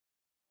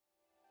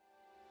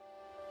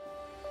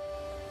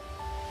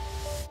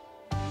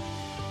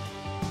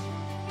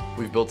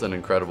We've built an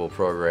incredible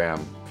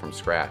program from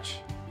scratch.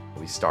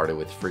 We started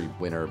with free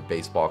winter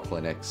baseball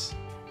clinics,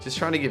 just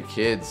trying to give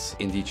kids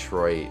in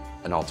Detroit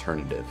an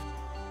alternative.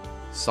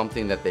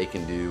 Something that they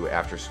can do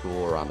after school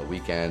or on the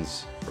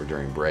weekends or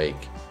during break,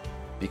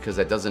 because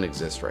that doesn't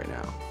exist right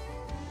now.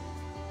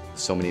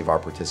 So many of our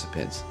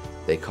participants,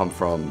 they come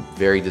from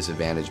very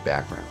disadvantaged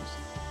backgrounds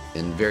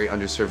in very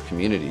underserved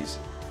communities.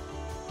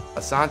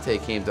 Asante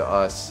came to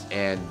us,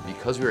 and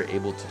because we were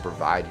able to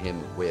provide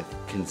him with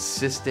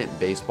consistent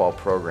baseball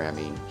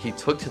programming, he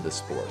took to the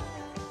sport.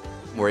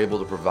 We're able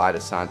to provide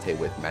Asante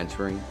with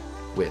mentoring,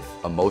 with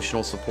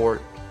emotional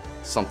support,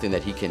 something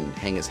that he can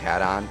hang his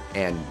hat on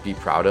and be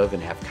proud of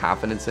and have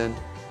confidence in.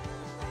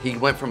 He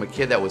went from a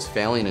kid that was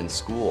failing in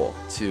school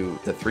to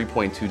the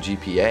 3.2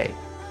 GPA.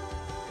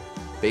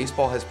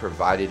 Baseball has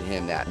provided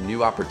him that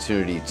new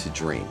opportunity to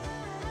dream,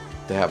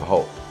 to have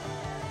hope.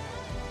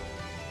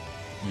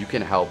 You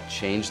can help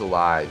change the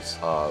lives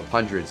of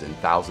hundreds and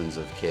thousands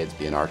of kids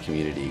in our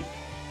community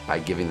by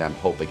giving them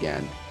hope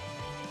again,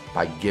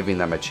 by giving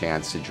them a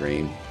chance to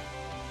dream.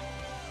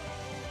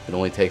 It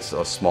only takes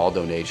a small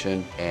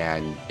donation,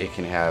 and it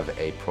can have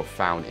a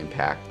profound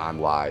impact on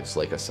lives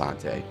like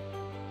Asante.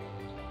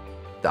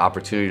 The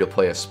opportunity to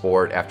play a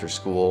sport after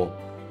school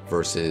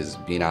versus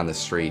being on the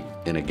street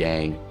in a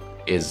gang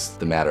is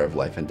the matter of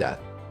life and death.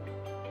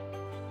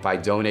 By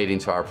donating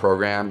to our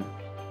program,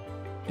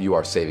 you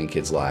are saving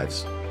kids'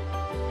 lives.